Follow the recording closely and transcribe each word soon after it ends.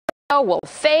will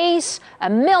face a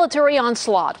military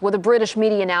onslaught, with the British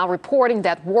media now reporting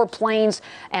that warplanes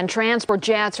and transport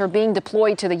jets are being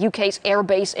deployed to the UK's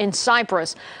airbase in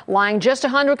Cyprus, lying just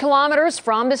 100 kilometers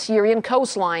from the Syrian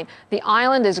coastline. The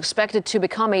island is expected to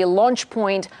become a launch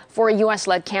point for a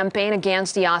US-led campaign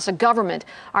against the Assad government.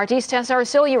 Artiste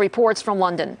Syria reports from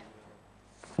London.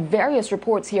 Various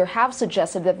reports here have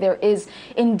suggested that there is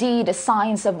indeed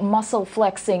signs of muscle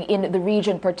flexing in the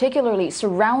region, particularly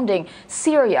surrounding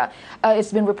Syria.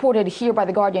 It's been reported here by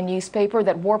the Guardian newspaper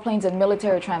that warplanes and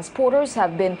military transporters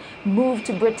have been moved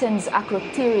to Britain's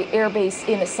al-Assad airbase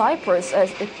in Cyprus,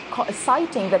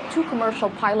 citing that two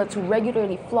commercial pilots who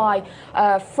regularly fly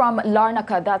from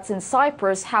Larnaca, that's in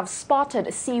Cyprus, have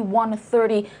spotted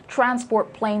C-130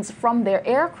 transport planes from their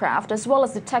aircraft, as well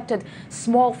as detected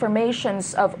small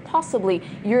formations of possibly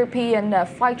European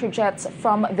fighter jets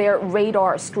from their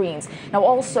radar screens. Now,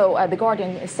 also, The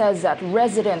Guardian says that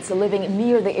residents living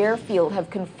near the airfield have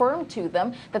confirmed to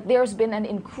them that there's been an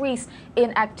increase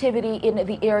in activity in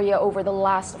the area over the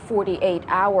last 48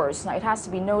 hours. Now, it has to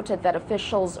be noted that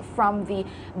officials from the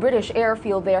British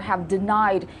airfield there have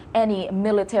denied any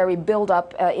military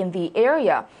buildup in the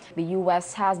area. The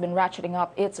U.S. has been ratcheting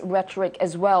up its rhetoric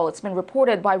as well. It's been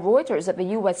reported by Reuters that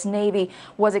the U.S. Navy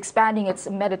was expanding its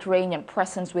Mediterranean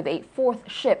presence with a fourth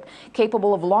ship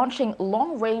capable of launching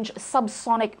long-range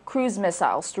subsonic cruise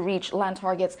missiles to reach land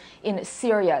targets in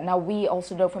Syria. Now, we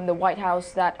also know from the White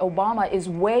House that Obama is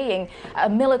weighing a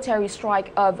military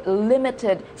strike of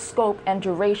limited scope and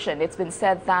duration. It's been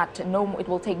said that it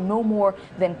will take no more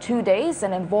than 2 days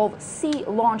and involve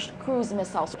sea-launched cruise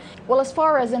missiles. Well, as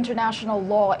far as international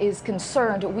law is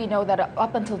concerned, we know that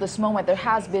up until this moment there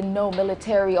has been no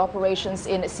military operations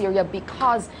in Syria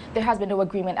because there has been no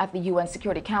agreement at the UN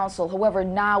Security Council. However,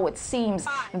 now it seems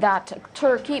that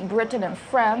Turkey, Britain and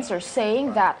France are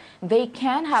saying that they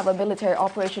can have a military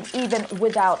operation even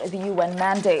without the UN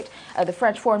mandate. The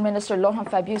French Foreign Minister Laurent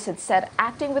Fabius had said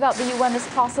acting without the UN is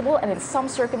possible, and in some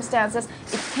circumstances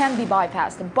it can be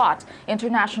bypassed, but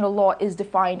international law is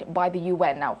defined by the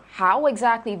UN. Now, how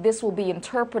exactly this will be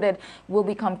interpreted will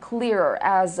become clearer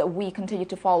as we continue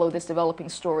to follow this developing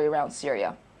story around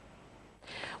Syria.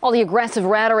 Well, the aggressive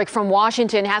rhetoric from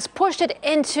Washington has pushed it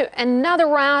into another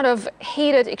round of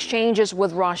heated exchanges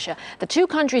with Russia. The two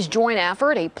countries' joint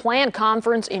effort, a planned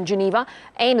conference in Geneva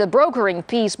aimed at brokering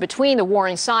peace between the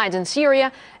warring sides in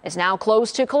Syria, is now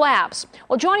close to collapse.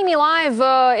 Well, joining me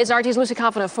live is artist Lucy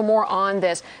Kafana for more on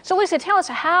this. So, Lucy, tell us,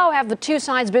 how have the two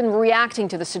sides been reacting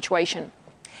to the situation?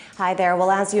 Hi there. Well,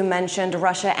 as you mentioned,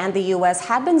 Russia and the U.S.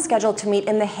 had been scheduled to meet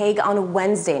in The Hague on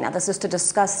Wednesday. Now, this is to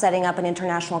discuss setting up an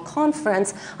international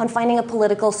conference on finding a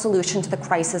political solution to the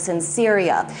crisis in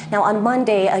Syria. Now, on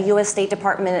Monday, a U.S. State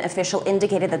Department official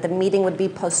indicated that the meeting would be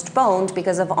postponed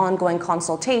because of ongoing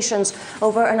consultations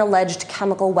over an alleged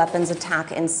chemical weapons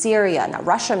attack in Syria. Now,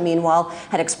 Russia, meanwhile,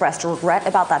 had expressed regret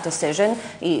about that decision.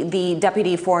 The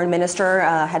deputy foreign minister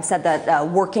had said that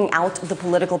working out the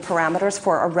political parameters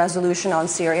for a resolution on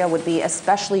Syria would be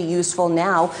especially useful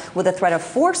now with the threat of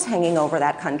force hanging over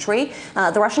that country.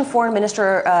 The Russian foreign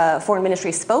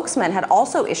ministry spokesman had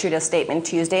also issued a statement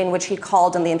Tuesday in which he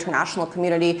called on the international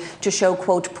community to show,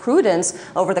 quote, prudence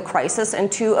over the crisis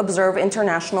and to observe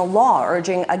international law,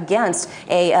 urging against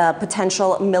a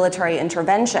potential military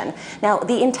intervention. Now,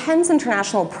 the intense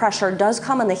international pressure does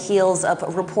come on the heels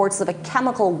of reports of a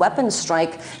chemical weapons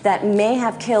strike that may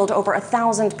have killed over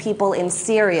 1,000 people in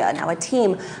Syria. Now, a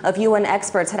team of UN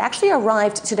experts had actually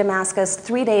arrived to Damascus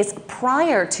 3 days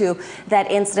prior to that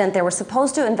incident. They were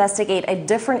supposed to investigate a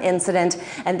different incident,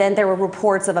 and then there were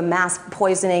reports of a mass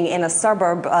poisoning in a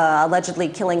suburb, allegedly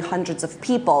killing hundreds of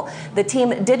people. The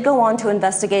team did go on to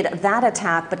investigate that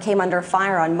attack, but came under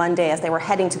fire on Monday as they were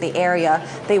heading to the area.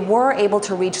 They were able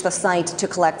to reach the site to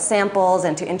collect samples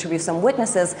and to interview some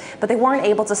witnesses, but they weren't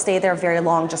able to stay there very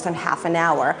long, just on half an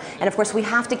hour. And of course, we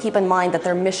have to keep in mind that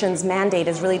their mission's mandate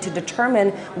is really to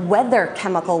determine whether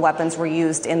chemical weapons were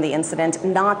used in the incident,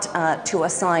 not to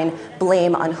assign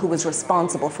blame on who was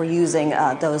responsible for using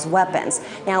those weapons.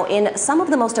 Now, in some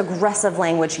of the most aggressive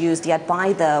language used yet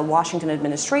by the Washington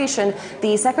administration,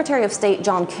 the Secretary of State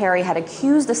John Kerry had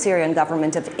accused the Syrian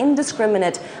government of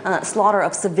indiscriminate slaughter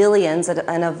of civilians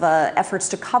and of efforts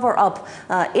to cover up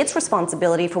its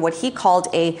responsibility for what he called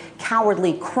a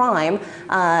cowardly crime.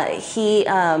 He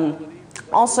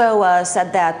Also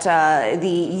said that the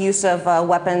use of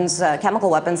chemical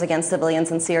weapons against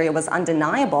civilians in Syria was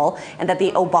undeniable, and that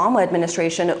the Obama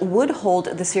administration would hold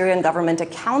the Syrian government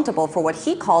accountable for what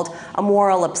he called a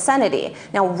moral obscenity.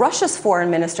 Now, Russia's foreign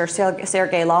minister,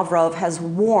 Sergei Lavrov, has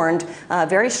warned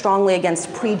very strongly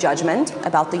against prejudgment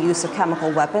about the use of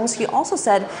chemical weapons. He also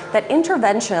said that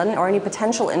intervention, or any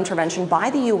potential intervention by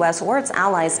the U.S. or its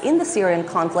allies in the Syrian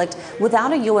conflict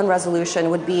without a UN resolution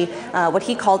would be what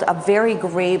he called a very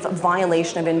grave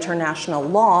violation of international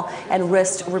law and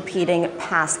risked repeating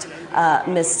past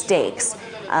mistakes.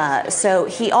 So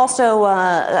he also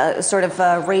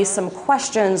raised some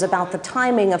questions about the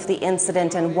timing of the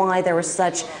incident and why there was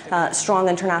such strong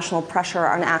international pressure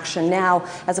on action now,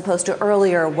 as opposed to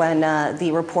earlier when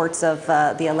the reports of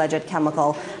the alleged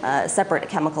separate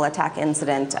chemical attack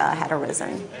incident had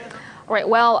arisen. All right.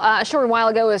 Well, a short while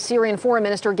ago, a Syrian foreign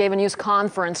minister gave a news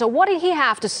conference. So what did he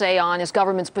have to say on his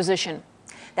government's position?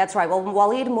 That's right. Well,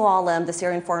 Walid Muallim, the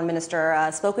Syrian foreign minister,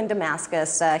 spoke in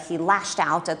Damascus. He lashed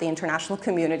out at the international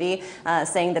community,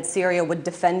 saying that Syria would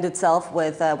defend itself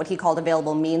with what he called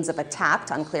available means of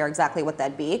attack. Unclear exactly what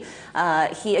that'd be.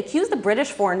 He accused the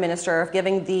British foreign minister of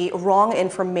giving the wrong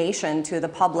information to the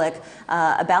public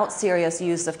about Syria's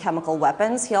use of chemical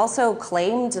weapons. He also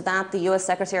claimed that the U.S.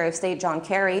 Secretary of State John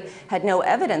Kerry had no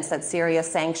evidence that Syria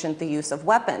sanctioned the use of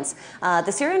weapons.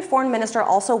 The Syrian foreign minister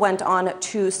also went on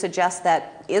to suggest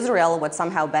that Israel would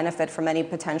somehow benefit from any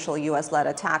potential U.S.-led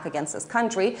attack against this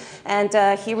country.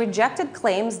 And he rejected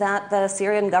claims that the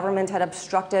Syrian government had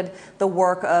obstructed the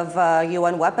work of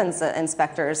UN weapons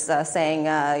inspectors,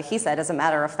 saying, he said, as a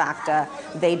matter of fact,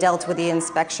 they dealt with the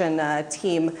inspection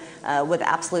team with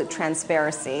absolute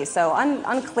transparency. So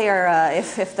unclear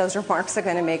if those remarks are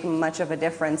going to make much of a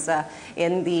difference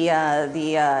in the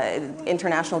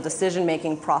international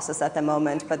decision-making process at the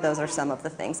moment, but those are some of the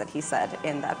things that he said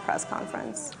in that press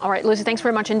conference. All right, Lucy, thanks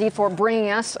very much indeed for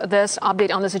bringing us this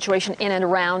update on the situation in and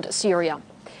around Syria.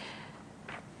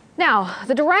 Now,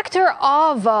 the director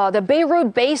of the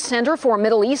Beirut-based Center for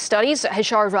Middle East Studies,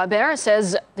 Hishar Raber,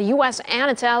 says the U.S. and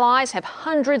its allies have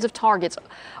hundreds of targets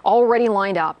already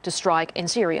lined up to strike in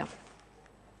Syria.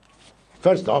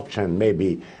 First option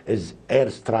maybe is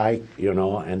airstrike,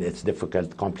 and it's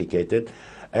difficult, complicated.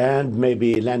 And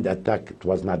maybe land attack, it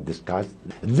was not discussed.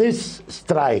 This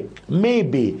strike,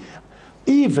 maybe,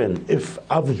 even if,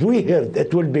 as we heard,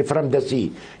 it will be from the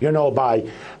sea, by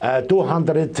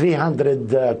 200,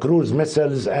 300 cruise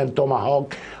missiles and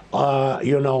Tomahawk, where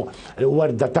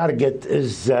the target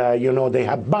is, they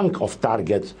have bank of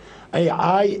targets.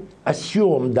 I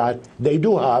assume that they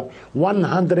do have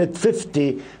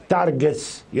 150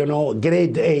 targets,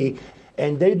 grade A,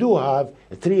 and they do have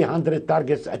 300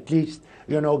 targets at least,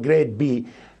 grade B.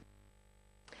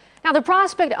 Now, the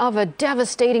prospect of a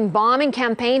devastating bombing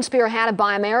campaign spearheaded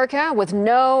by America with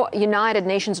no United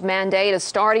Nations mandate is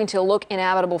starting to look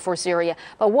inevitable for Syria.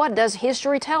 But what does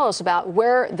history tell us about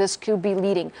where this could be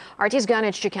leading? RT's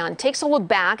Ganesh Chikan takes a look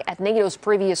back at NATO's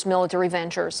previous military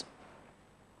ventures.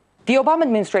 The Obama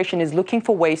administration is looking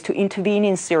for ways to intervene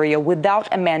in Syria without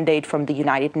a mandate from the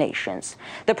United Nations.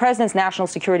 The president's national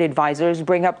security advisors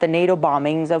bring up the NATO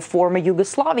bombings of former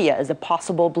Yugoslavia as a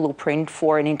possible blueprint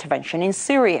for an intervention in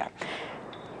Syria.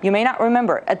 You may not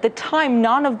remember, at the time,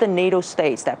 none of the NATO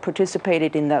states that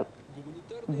participated in the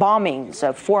bombings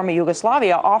of former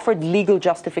Yugoslavia offered legal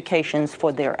justifications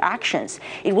for their actions.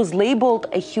 It was labeled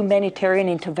a humanitarian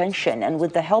intervention, and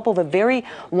with the help of a very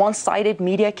one-sided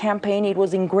media campaign, it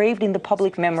was engraved in the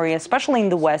public memory, especially in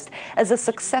the West, as a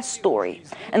success story.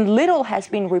 And little has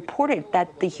been reported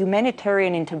that the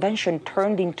humanitarian intervention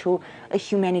turned into a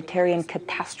humanitarian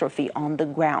catastrophe on the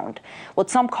ground. What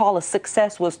some call a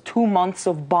success was 2 months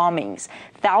of bombings.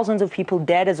 Thousands of people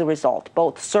dead as a result,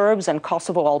 both Serbs and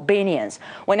Kosovo Albanians.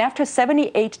 When after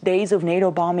 78 days of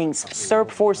NATO bombings, Serb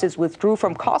forces withdrew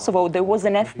from Kosovo, there was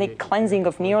an ethnic cleansing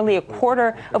of nearly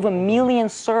 250,000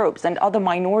 Serbs and other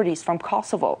minorities from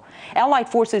Kosovo. Allied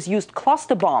forces used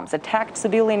cluster bombs, attacked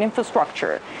civilian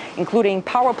infrastructure, including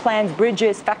power plants,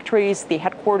 bridges, factories, the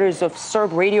headquarters of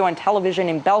Serb radio and television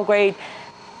in Belgrade,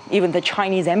 even the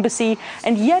Chinese embassy.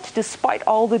 And yet, despite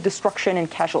all the destruction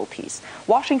and casualties,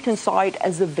 Washington saw it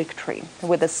as a victory.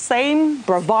 With the same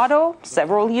bravado,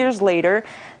 several years later,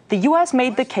 the U.S.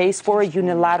 made the case for a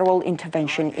unilateral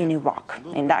intervention in Iraq.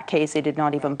 In that case, it did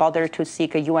not even bother to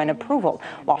seek a UN approval.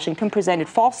 Washington presented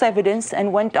false evidence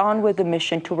and went on with the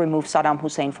mission to remove Saddam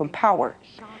Hussein from power.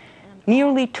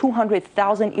 Nearly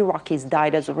 200,000 Iraqis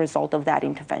died as a result of that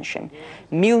intervention.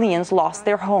 Millions lost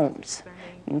their homes.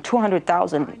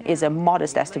 200,000 is a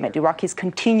modest estimate. Iraqis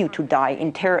continue to die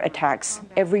in terror attacks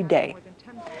every day.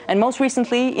 And most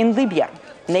recently in Libya,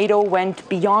 NATO went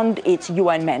beyond its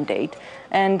UN mandate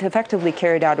and effectively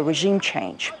carried out a regime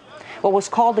change. What was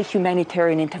called a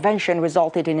humanitarian intervention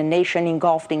resulted in a nation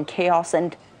engulfed in chaos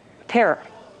and terror.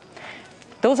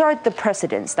 Those are the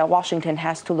precedents that Washington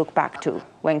has to look back to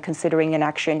when considering an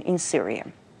action in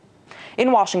Syria.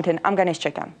 In Washington, I'm Ganesh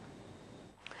Chekan.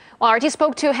 Well, RT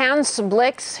spoke to Hans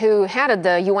Blix, who headed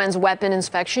the UN's weapon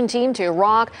inspection team to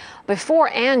Iraq before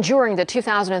and during the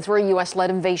 2003 U.S.-led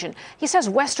invasion. He says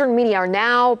Western media are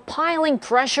now piling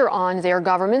pressure on their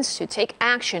governments to take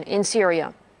action in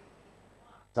Syria.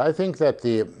 I think that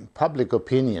the public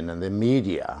opinion and the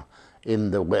media in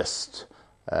the West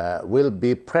will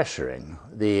be pressuring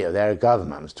their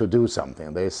governments to do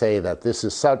something. They say that this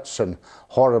is such a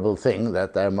horrible thing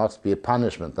that there must be a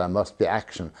punishment, there must be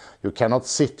action. You cannot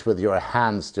sit with your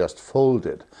hands just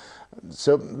folded.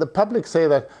 So the public say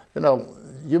that,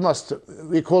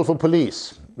 we call for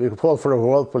police, we call for a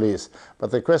world police.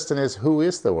 But the question is, who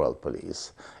is the world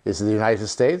police? Is it the United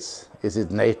States? Is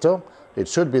it NATO? It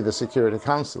should be the Security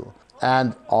Council.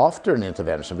 And after an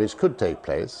intervention, which could take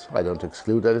place, I don't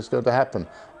exclude that it's going to happen,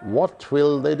 what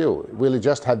will they do? Will it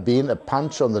just have been a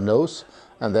punch on the nose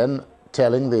and then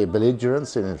telling the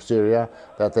belligerents in Syria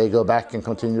that they go back and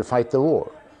continue to fight the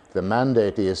war? The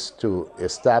mandate is to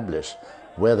establish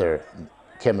whether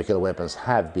chemical weapons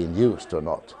have been used or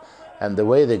not. And the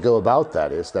way they go about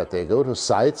that is that they go to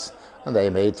sites and they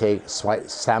may take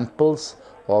samples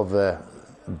of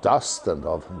dust and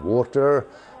of water,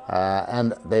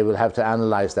 and they will have to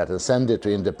analyze that and send it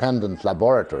to independent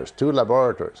laboratories, 2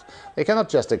 laboratories. They cannot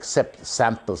just accept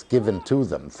samples given to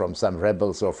them from some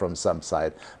rebels or from some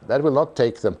side. That will not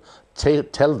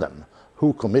tell them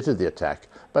who committed the attack,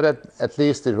 but at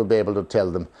least it will be able to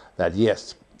tell them that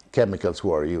yes, chemicals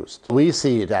were used. We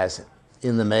see it as,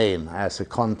 in the main, as a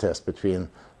contest between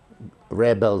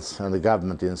rebels and the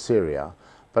government in Syria,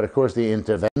 but of course the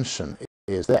intervention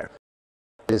is there.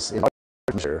 It is in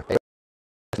measure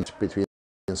between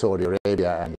Saudi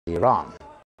Arabia and Iran.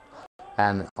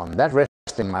 And on that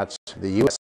wrestling match, the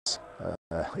US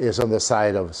is on the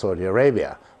side of Saudi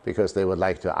Arabia because they would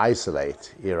like to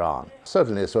isolate Iran.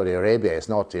 Certainly Saudi Arabia is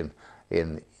not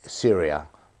in Syria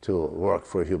to work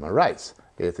for human rights.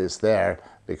 It is there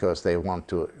because they want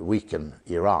to weaken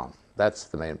Iran. That's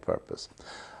the main purpose.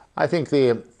 I think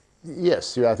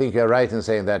I think you're right in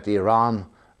saying that Iran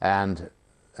and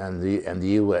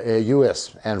the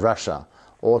US and Russia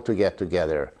ought to get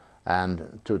together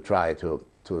and to try to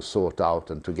sort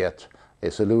out and to get a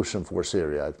solution for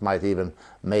Syria. It might even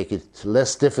make it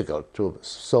less difficult to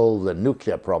solve the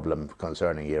nuclear problem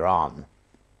concerning Iran.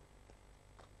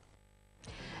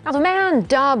 Now, the man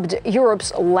dubbed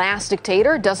Europe's last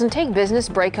dictator doesn't take business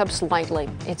breakups lightly,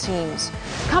 it seems.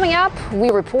 Coming up,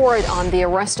 we report on the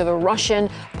arrest of a Russian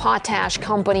potash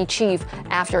company chief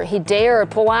after he dared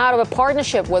pull out of a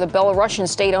partnership with a Belarusian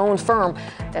state-owned firm.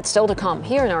 That's still to come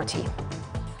here in RT.